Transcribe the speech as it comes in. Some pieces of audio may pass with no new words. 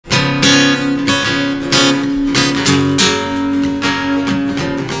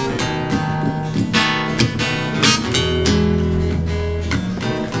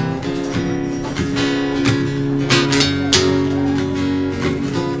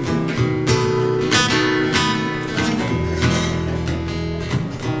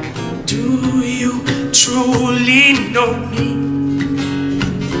know me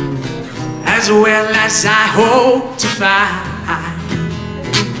as well as I hope to find?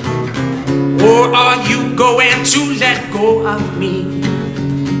 Or are you going to let go of me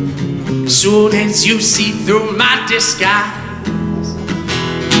soon as you see through my disguise?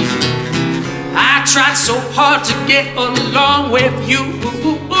 I tried so hard to get along with you.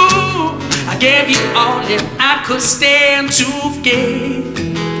 I gave you all that I could stand to give.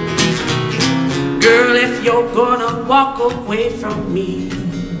 Girl, if you're gonna walk away from me,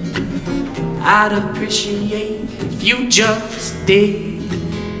 I'd appreciate if you just did.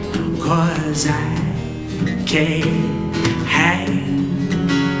 'Cause I can't hang.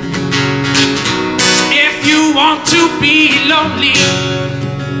 If you want to be lonely,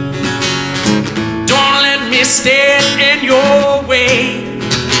 don't let me stand in your way.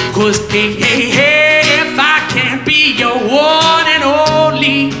 'Cause hey, hey, hey, if I can't be your one and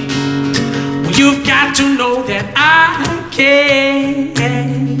only, well, you've got to know that I can.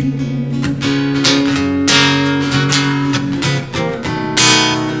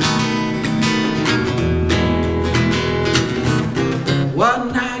 Well,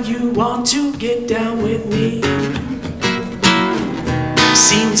 now you want to get down with me.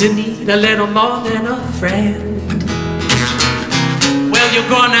 Seem to need a little more than a friend. Well,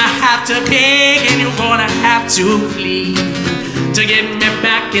 you're gonna have to beg and you're gonna have to plead to get me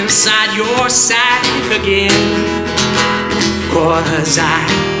back inside your sack again. 'Cause I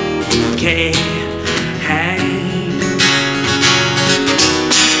can't hang.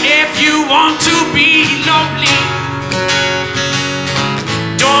 If you want to be lonely,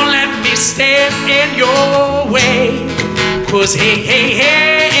 don't let me stand in your way. 'Cause hey, hey,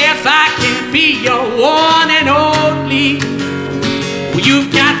 hey, if I can be your one and only, well, you've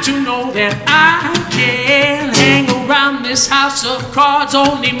got to know that I can hang around this house of cards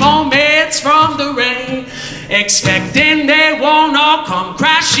only moments from the rain, expecting they won't all come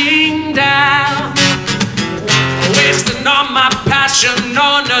crashing down. Wasting all my passion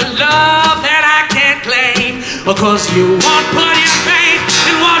on a love that I can't claim, because you won't put your faith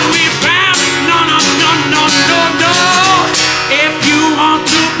in what we found. No, no, no, no, no, no. If you want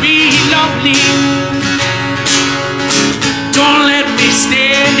to be lonely, don't let me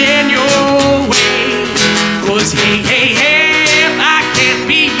stand in your way. 'Cause hey, hey, hey, if I can't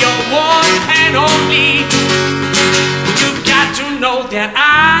be your one and only, you've got to know that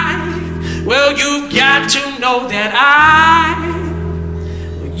you've got to know that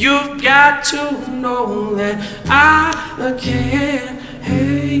you've got to know that I can't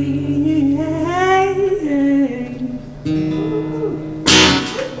help.